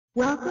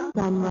Welcome,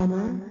 Gun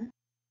Runner.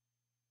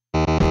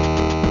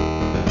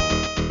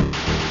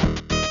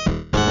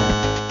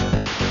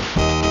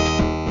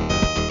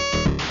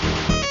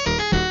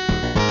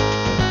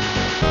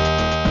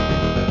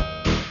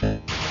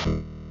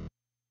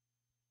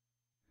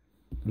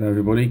 Hello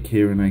everybody,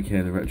 Kieran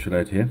aka the Retro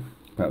Lad here,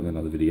 back with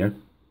another video,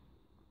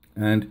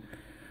 and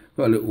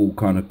got a little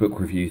kind of book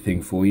review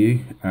thing for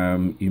you.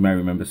 You may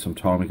remember some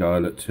time ago I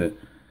looked at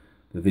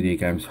the Video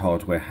Games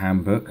Hardware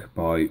Handbook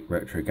by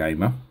Retro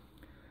Gamer,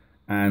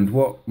 and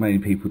what many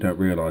people don't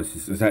realise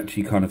is there's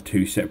actually kind of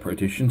two separate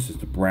editions.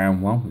 There's the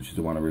brown one, which is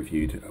the one I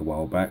reviewed a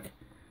while back,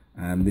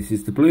 and this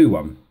is the blue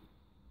one,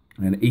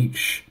 and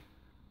each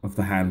of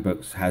the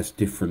handbooks has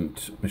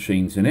different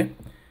machines in it.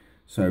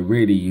 So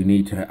really you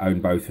need to own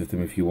both of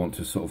them if you want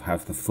to sort of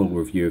have the full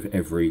review of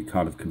every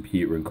kind of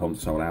computer and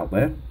console out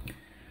there.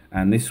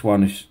 And this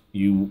one, is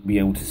you'll be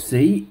able to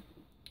see,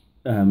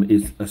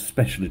 is a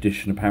special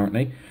edition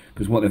apparently,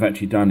 because what they've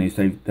actually done is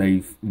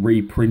they've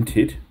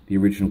reprinted the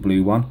original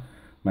blue one,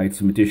 made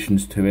some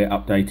additions to it,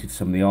 updated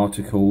some of the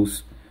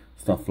articles,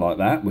 stuff like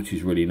that, which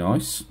is really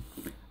nice.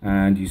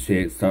 And you see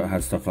it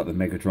has stuff like the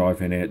Mega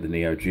Drive in it, the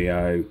Neo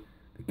Geo,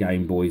 the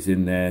Game Boy's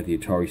in there, the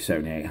Atari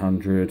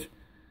 7800,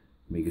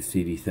 Amiga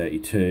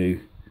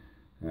CD32,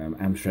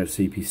 Amstrad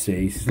CPCs.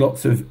 There's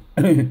lots of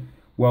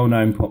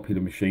well-known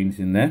popular machines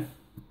in there.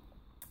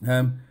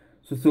 So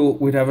I thought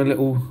we'd have a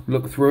little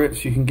look through it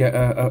so you can get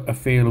a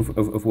feel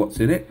of what's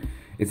in it.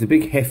 It's a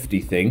big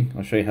hefty thing.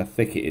 I'll show you how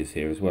thick it is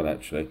here as well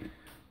actually.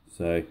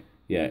 So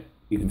yeah,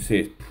 you can see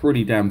it's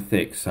pretty damn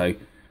thick. So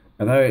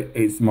although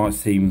it might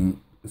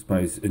seem, I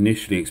suppose,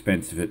 initially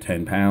expensive at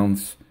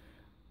 £10,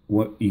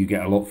 what you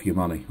get a lot for your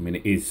money. I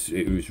mean,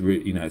 it was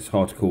really, you know, it's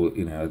hard to call,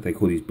 you know, they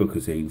call these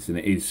bookazines, and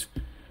it is,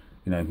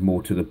 you know,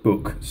 more to the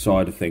book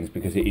side of things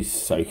because it is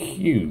so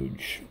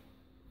huge.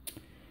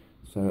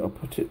 So I'll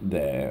put it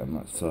there on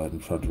that side.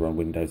 I'm trying to run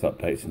Windows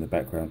updates in the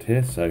background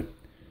here, so,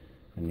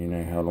 and you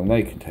know how long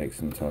they can take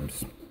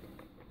sometimes.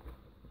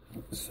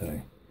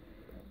 So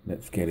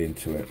let's get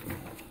into it.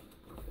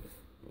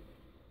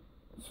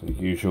 So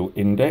usual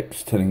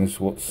index telling us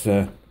what's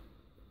in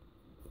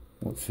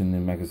the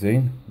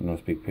magazine. A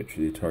nice big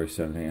picture of the Atari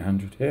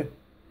 7800 here.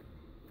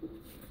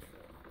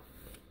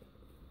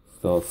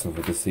 Starts off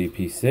with the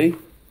CPC.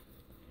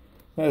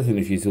 There's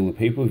interviews all the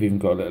people. We've even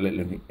got a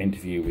little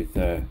interview with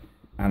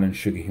Alan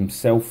Sugar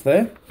himself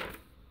there.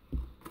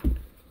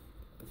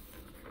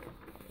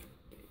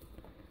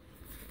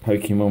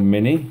 Pokemon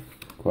Mini,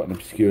 quite an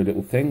obscure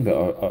little thing,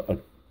 but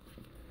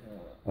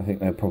I think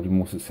they're probably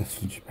more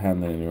successful in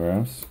Japan than anywhere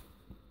else.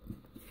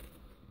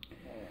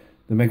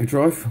 The Mega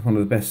Drive, one of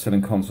the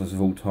best-selling consoles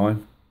of all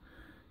time,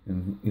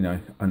 and you know,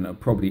 and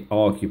probably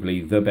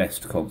arguably the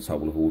best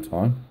console of all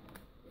time.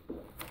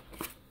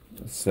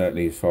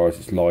 Certainly, as far as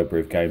its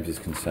library of games is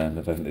concerned,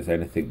 I don't think there's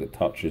anything that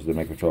touches the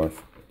Mega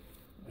Drive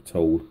at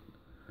all.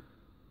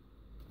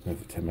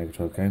 Over 10 Mega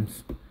Drive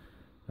games.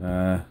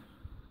 Not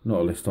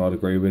a list I'd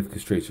agree with,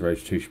 because Streets of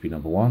Rage 2 should be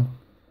number 1.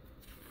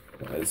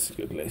 But it's a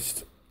good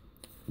list.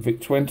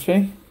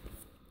 VIC-20.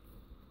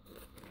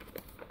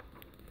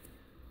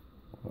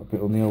 A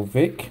bit on the old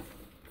Vic.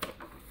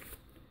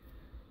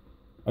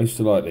 I used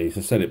to like these.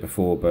 I said it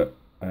before, but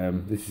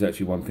this is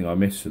actually one thing I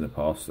missed in the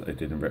past that they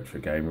did in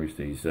Retro Gamer, is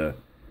these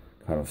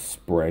kind of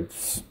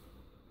spreads.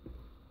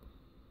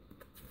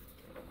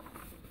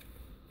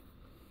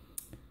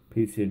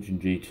 PC Engine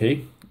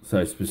GT.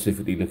 So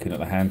specifically looking at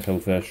the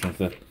handheld version of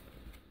the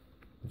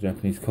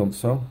Japanese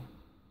console.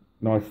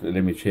 Nice little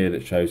image here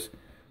that shows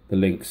the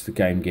links to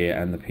Game Gear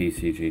and the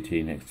PC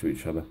GT next to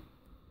each other.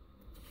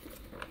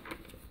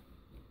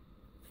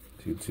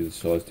 So you can see the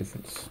size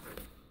difference.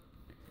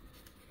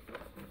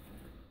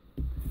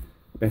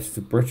 Best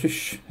of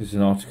British is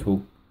an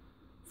article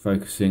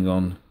focusing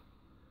on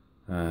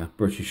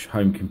British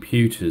home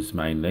computers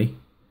mainly.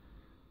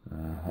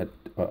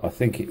 I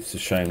think it's a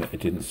shame that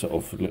it didn't sort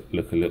of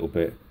look a little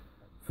bit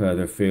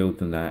further afield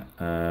than that.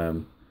 I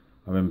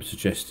remember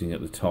suggesting at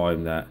the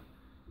time that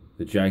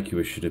the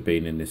Jaguar should have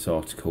been in this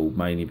article,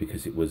 mainly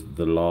because it was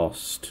the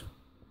last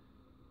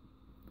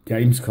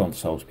games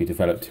console to be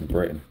developed in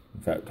Britain.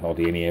 In fact,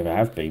 hardly any ever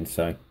have been.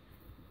 So,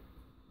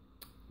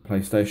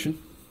 PlayStation.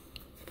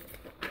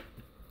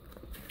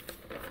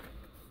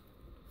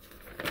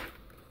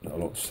 Not a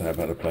lot to say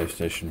about the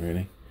PlayStation,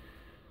 really.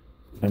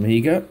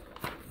 Amiga.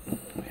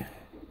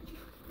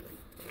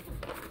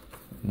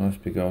 Nice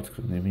big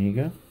article on the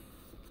Amiga.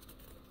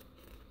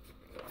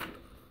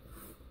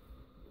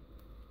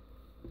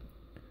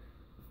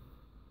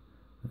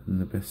 And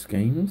the best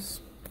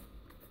games.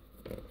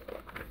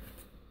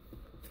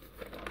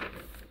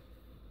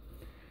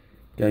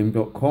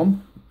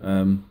 Game.com,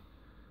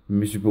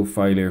 miserable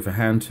failure of a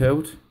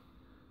handheld.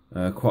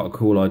 Quite a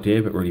cool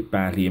idea, but really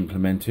badly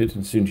implemented.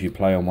 And as soon as you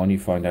play on one, you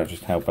find out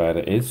just how bad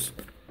it is.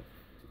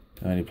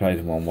 I only played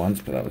on one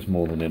once, but that was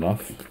more than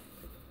enough.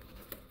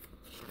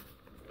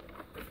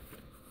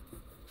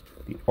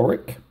 The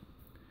Auric,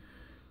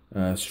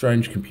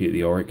 strange computer,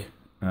 the Auric,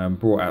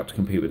 brought out to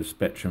compete with the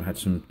Spectrum, had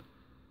some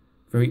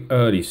very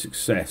early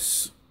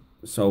success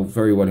sold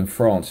very well in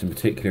France in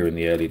particular in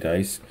the early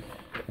days,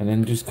 and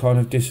then just kind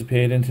of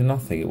disappeared into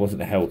nothing. It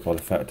wasn't helped by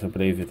the fact, I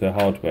believe, that the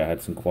hardware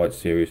had some quite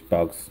serious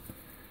bugs.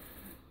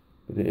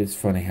 But it is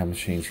funny how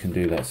machines can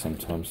do that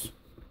sometimes.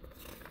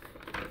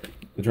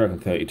 The Dragon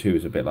 32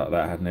 was a bit like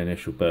that, had an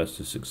initial burst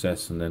of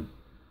success and then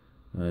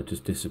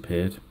just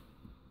disappeared.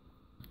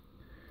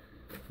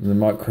 And the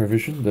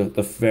Microvision,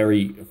 the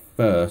very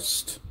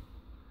first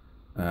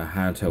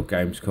handheld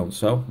games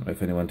console.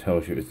 If anyone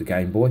tells you it was the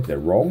Game Boy, they're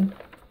wrong.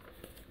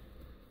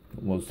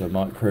 It was the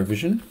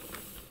Microvision.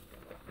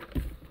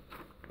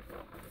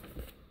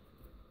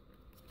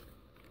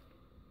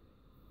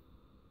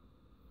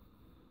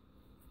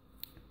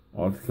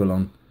 Article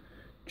on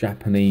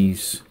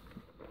Japanese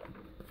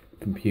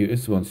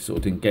computers, the ones you sort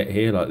of didn't get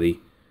here, like the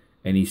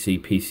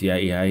NEC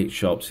PC88,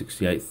 Sharp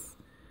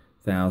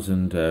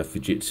 68000,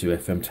 Fujitsu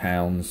FM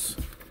Towns,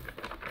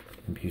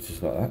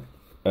 computers like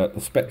that.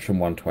 The Spectrum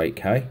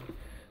 128K,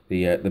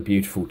 the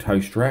beautiful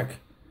toast rack,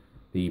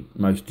 the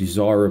most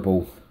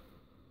desirable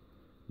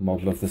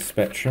model of the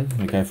Spectrum.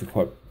 They go for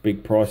quite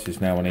big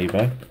prices now on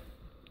eBay.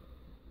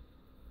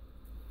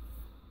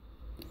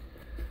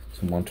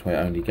 Some 128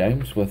 only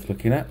games worth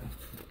looking at.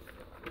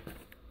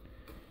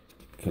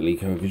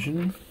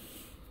 ColecoVision.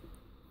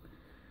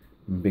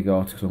 Big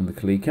article on the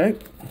Coleco.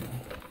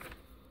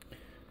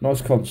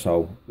 Nice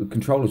console. The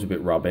controller's a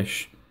bit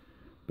rubbish,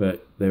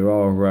 but there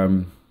are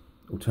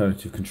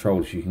alternative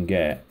controllers you can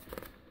get.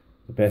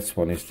 The best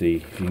one is if you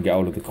can get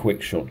hold of the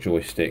quick shot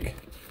joystick.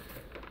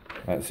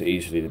 That's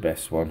easily the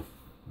best one.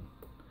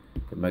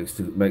 It makes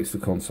the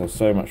console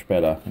so much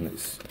better, and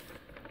it's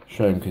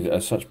shame because it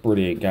has such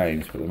brilliant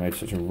games, but they made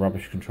such a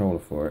rubbish controller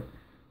for it.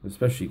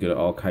 Especially good at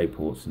arcade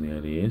ports in the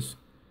early years.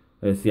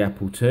 There's the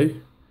Apple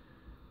II,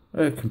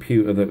 a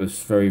computer that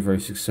was very,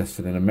 very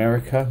successful in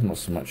America, not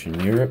so much in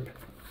Europe.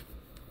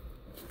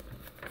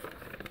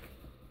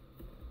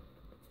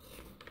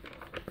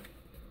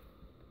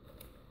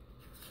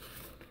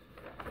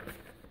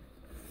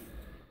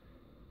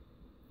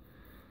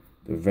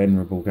 The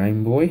venerable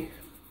Game Boy.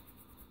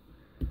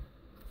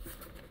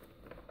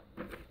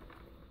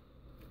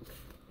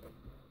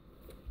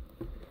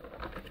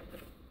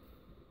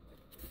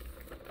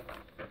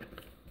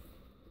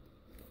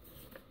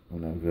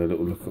 And then we'll go a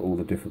little look at all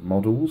the different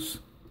models.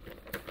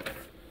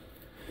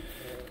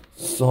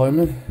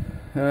 Simon,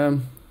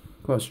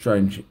 quite a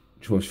strange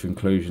choice for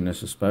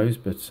inclusionists, I suppose,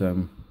 but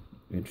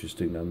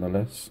interesting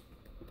nonetheless.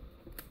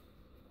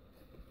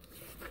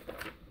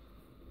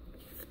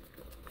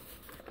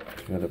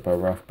 Developed by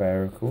Ralph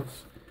Baer, of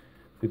course.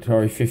 The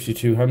Atari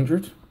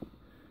 5200,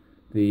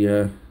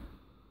 the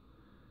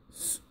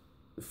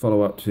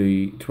follow-up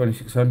to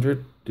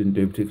 2600, didn't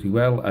do particularly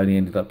well, only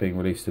ended up being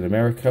released in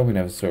America. We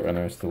never saw it around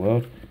the rest of the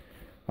world.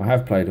 I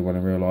have played one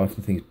in real life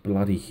and think it's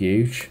bloody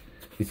huge.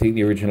 If you think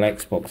the original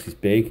Xbox is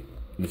big,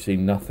 you've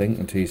seen nothing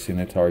until you've seen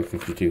an Atari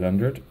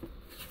 5200.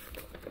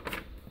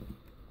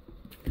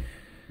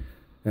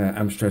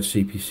 Amstrad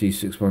CPC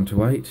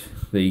 6128,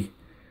 the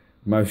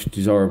most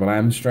desirable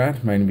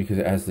Amstrad, mainly because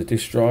it has the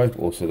disk drive,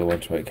 but also the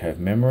 128K of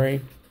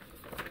memory.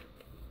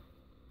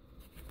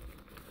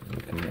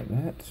 Looking at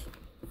that.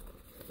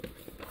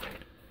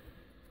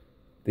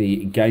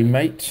 The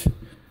GameMate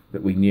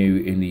that we knew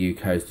in the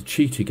UK as the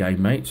Cheetah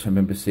GameMate. I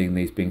remember seeing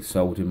these being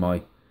sold in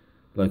my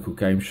local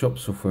game shop,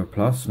 Software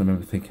Plus, and I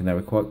remember thinking they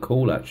were quite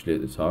cool actually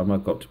at the time. I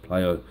got to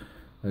play a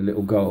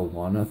little gold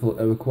one. I thought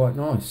they were quite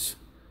nice.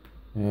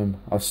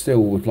 I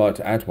still would like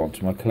to add one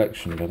to my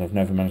collection, but I've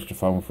never managed to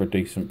find one for a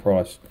decent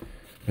price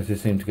because they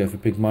seem to go for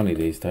big money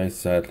these days,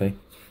 sadly.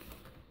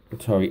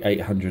 Atari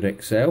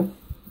 800 XL.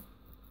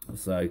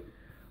 So,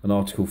 an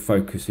article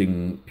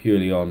focusing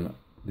purely on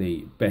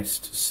the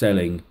best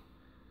selling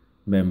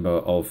member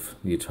of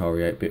the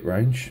Atari 8-bit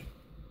range.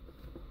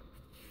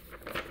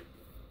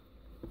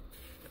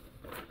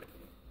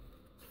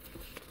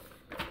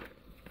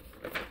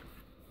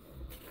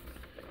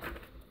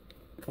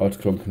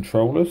 Article on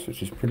controllers,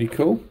 which is pretty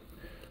cool.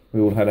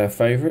 We all had our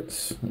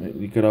favourites.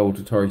 The good old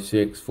Atari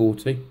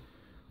CX40,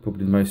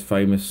 probably the most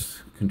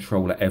famous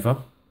controller ever.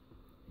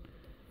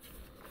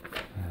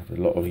 I had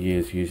a lot of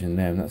years using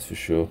them, that's for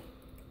sure.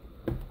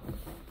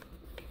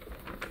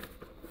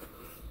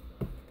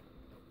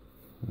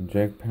 And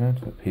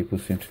JagPad, that people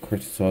seem to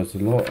criticise a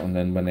lot, and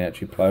then when they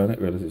actually play on it,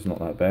 realise it's not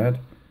that bad.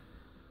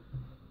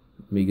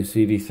 Amiga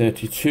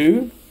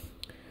CD32.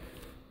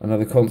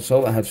 Another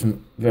console that had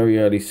some very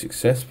early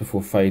success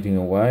before fading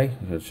away.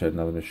 I showed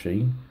another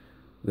machine.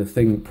 The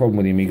problem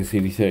with the Amiga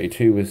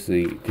CD32 was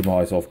the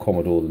demise of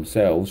Commodore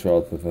themselves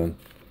rather than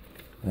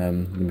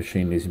the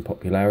machine losing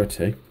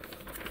popularity.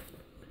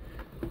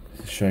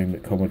 It's a shame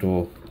that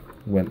Commodore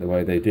went the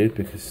way they did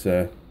because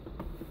it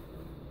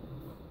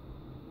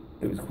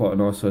was quite a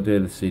nice idea,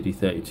 the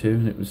CD32,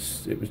 and it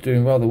was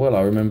doing rather well.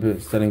 I remember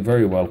it selling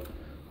very well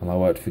when I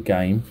worked for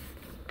Game.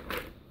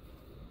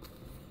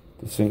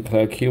 The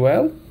Sinclair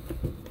QL.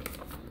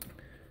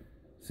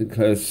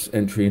 Sinclair's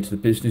entry into the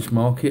business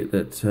market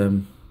that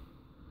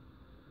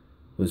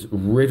was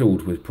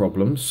riddled with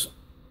problems.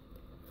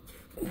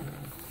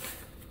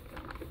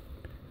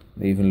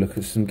 and even look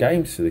at some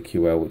games to the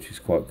QL, which is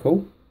quite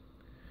cool.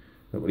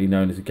 Not really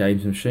known as a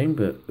games machine,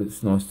 but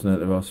it's nice to know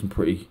there are some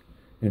pretty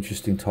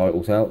interesting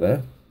titles out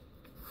there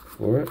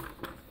for it.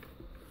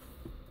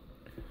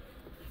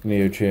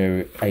 Neo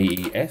Geo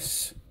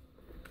AES,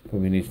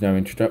 probably needs no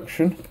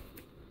introduction.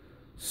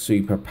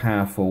 Super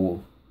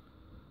powerful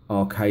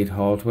arcade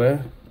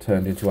hardware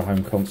turned into a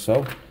home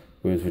console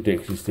with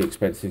ridiculously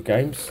expensive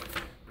games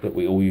that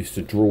we all used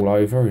to drool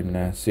over in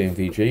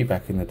CMVG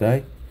back in the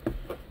day,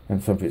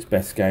 and some of its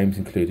best games,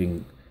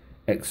 including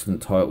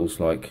excellent titles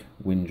like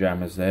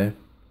Windjammers there,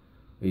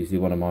 easily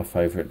one of my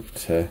favourite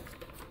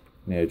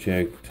Neo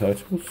Geo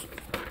titles.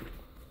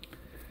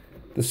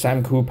 The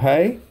Sam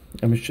Coupe,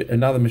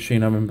 another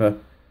machine I remember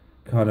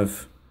kind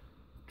of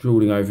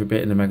drooling over a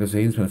bit in the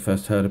magazines when I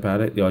first heard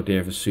about it. The idea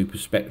of a Super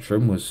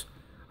Spectrum was,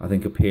 I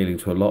think, appealing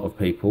to a lot of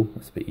people.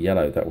 It's a bit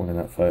yellow, that one in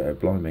that photo,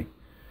 blimey.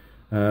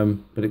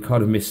 But it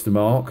kind of missed the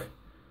mark.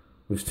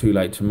 It was too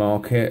late to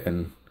market,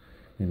 and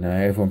you know,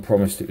 everyone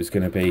promised it was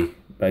going to be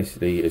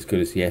basically as good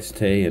as the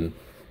ST, and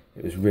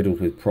it was riddled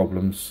with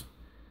problems,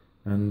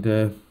 and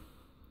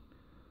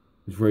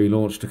was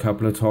relaunched a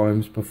couple of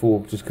times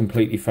before just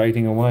completely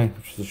fading away,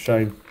 which is a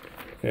shame.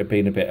 If it had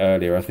been a bit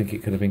earlier, I think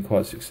it could have been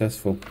quite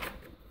successful.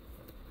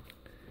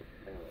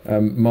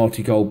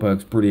 Marty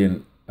Goldberg's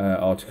brilliant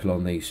article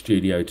on the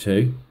Studio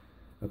 2,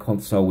 a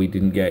console we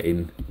didn't get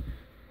in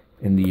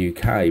the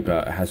UK,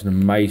 but it has an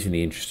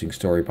amazingly interesting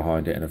story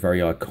behind it and a very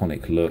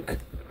iconic look.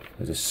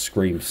 It just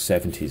screams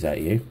 70s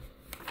at you.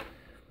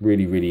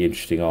 Really, really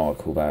interesting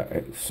article. That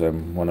it's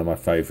one of my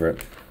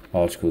favourite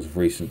articles of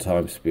recent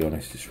times, to be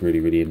honest. It's really,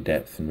 really in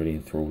depth and really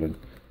enthralling.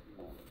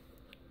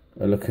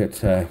 A look at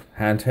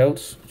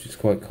handhelds, which is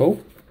quite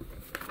cool.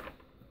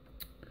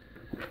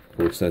 Of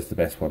course, there's the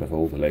best one of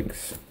all the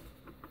links.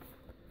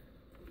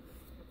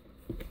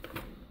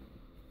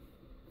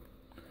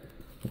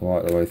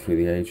 Right the way through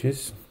the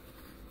ages.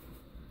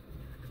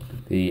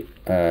 The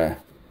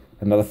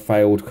another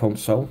failed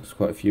console. There's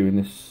quite a few in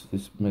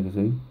this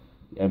magazine.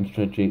 The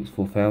Amstrad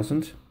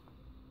GX4000.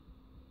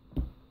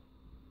 You'll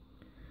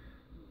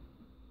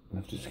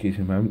have to excuse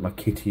me a moment. My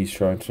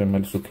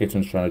little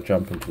kitten's trying to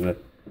jump into the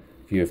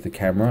view of the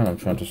camera, and I'm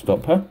trying to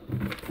stop her.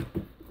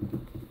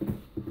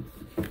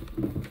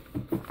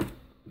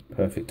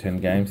 Perfect 10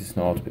 games. It's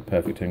not hard to pick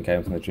perfect 10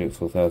 games on the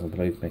GX4000,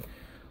 believe me.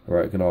 I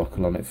wrote an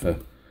article on it for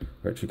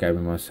Retro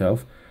Gamer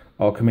myself.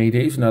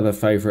 Archimedes, another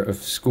favourite of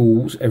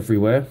schools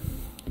everywhere.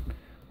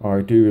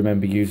 I do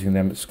remember using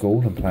them at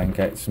school and playing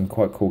some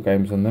quite cool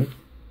games on them.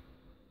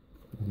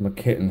 My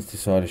kitten's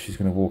decided she's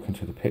going to walk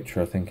into the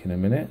picture, I think, in a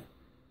minute.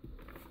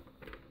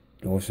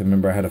 I also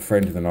remember I had a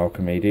friend with an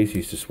Archimedes who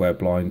used to swear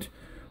blind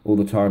all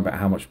the time about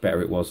how much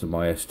better it was than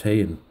my ST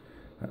and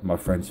my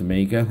friend's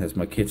Amiga. There's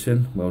my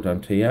kitten, well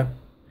done to you.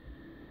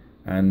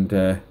 And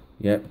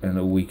yep, and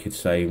all we could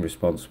say in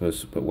response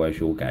was, but where's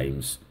your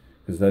games?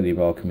 Because though the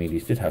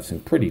Archimedes did have some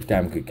pretty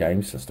damn good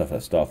games, stuff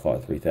like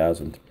Starfighter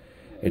 3000,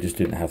 it just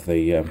didn't have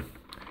the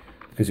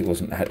because it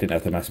didn't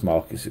have the mass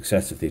market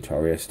success of the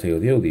Atari ST or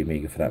the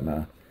Amiga for that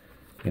matter.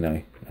 You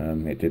know,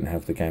 it didn't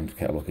have the games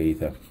catalog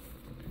either.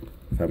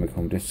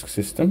 Famicom Disk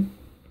System.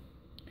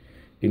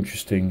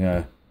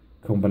 Interesting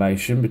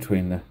combination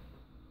between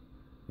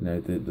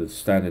the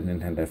standard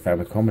Nintendo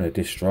Famicom and a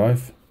disk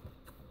drive.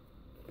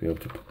 Be able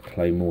to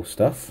play more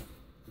stuff.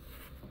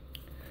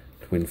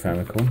 Twin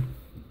Famicom,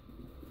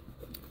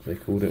 they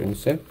called it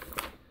also.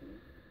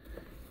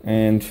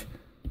 And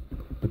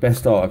the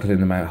best article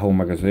in the whole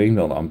magazine,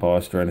 not that I'm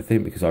biased or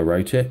anything because I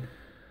wrote it,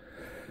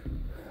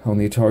 on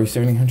the Atari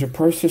 7800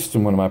 Pro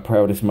System, one of my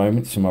proudest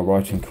moments in my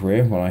writing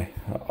career, when I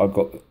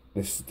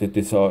did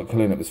this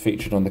article, and it was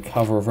featured on the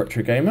cover of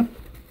Retro Gamer.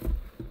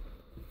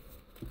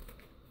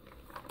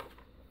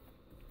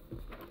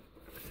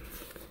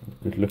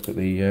 Good look at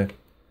the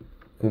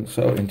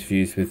console.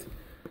 Interviews with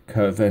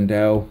Kurt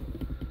Vendel,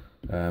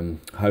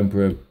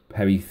 homebrewer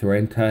Perry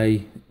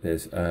Thorente.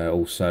 There's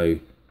also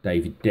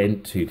David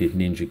Dent, who did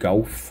Ninja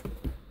Golf.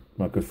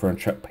 My good friend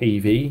Chuck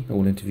PV,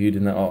 all interviewed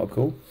in that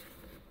article.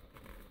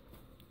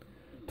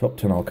 Top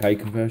 10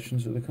 arcade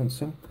conversions of the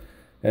console.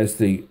 There's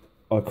the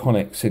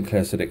iconic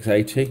Sinclair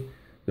ZX80,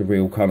 the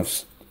real kind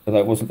of, although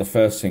it wasn't the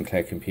first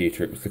Sinclair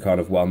computer, it was the kind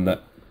of one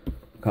that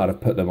kind of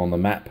put them on the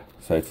map,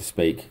 so to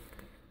speak,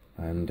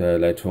 and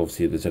led to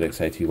obviously the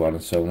ZX81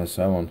 and so on and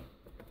so on.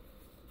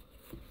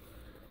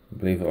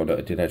 Believe it or not,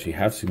 it did actually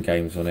have some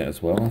games on it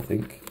as well, I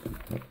think.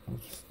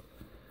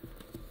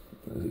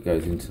 As it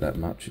goes into that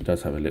much, it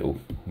does have a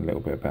little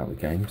bit about the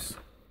games.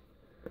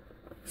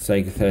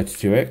 Sega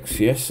 32X,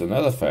 yes,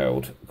 another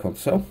failed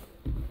console.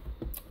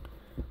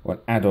 Well,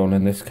 an add-on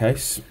in this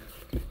case.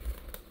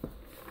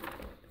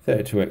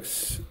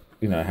 32X,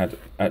 you know,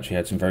 actually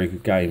had some very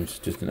good games,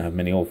 just didn't have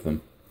many of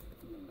them.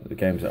 But the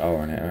games that are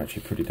on it are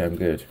actually pretty damn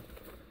good.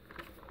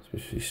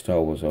 Especially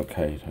Star Wars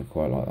Arcade, I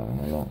quite like that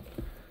one a lot.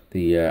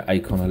 The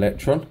Acon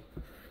Electron.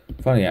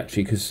 Funny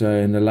actually, because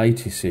in the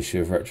latest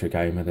issue of Retro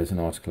Gamer, there's an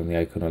article on the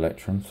Acon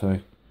Electron, so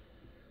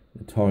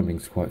the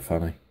timing's quite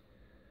funny.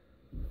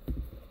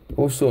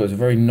 Also, it's a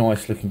very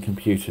nice looking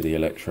computer, the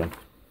Electron.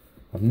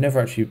 I've never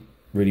actually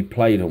really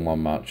played on one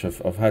much.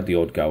 I've had the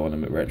odd go on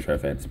them at retro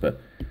events, but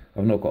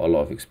I've not got a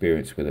lot of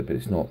experience with it. But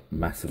it's not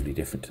massively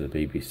different to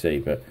the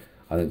BBC, but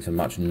I think it's a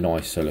much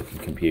nicer looking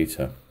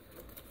computer.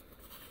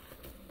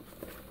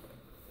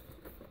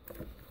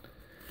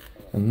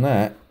 And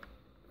that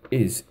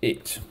is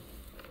it.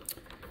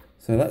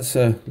 So that's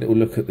a little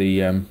look at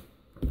the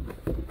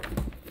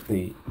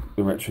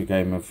Retro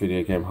Gamer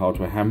Video Game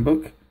Hardware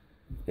Handbook.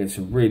 It's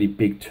a really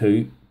big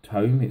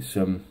tome. It's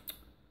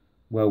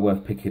well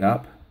worth picking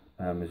up.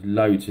 There's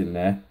loads in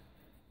there.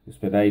 I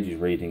spent ages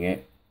reading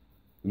it.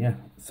 Yeah.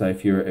 So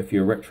if you're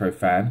a retro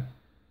fan,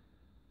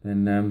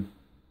 then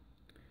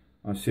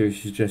I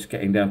seriously suggest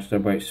getting down to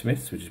WH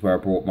Smith's, which is where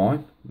I bought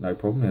mine. No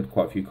problem. They had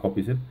quite a few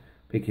copies in.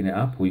 Picking it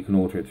up, or you can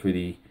order it through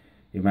the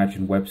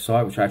Imagine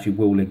website, which I actually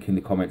will link in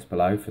the comments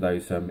below for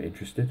those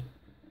interested.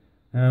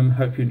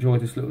 Hope you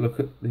enjoyed this little look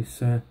at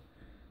this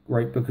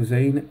great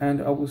Bookazine,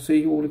 and I will see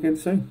you all again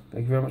soon.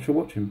 Thank you very much for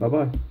watching. Bye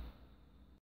bye.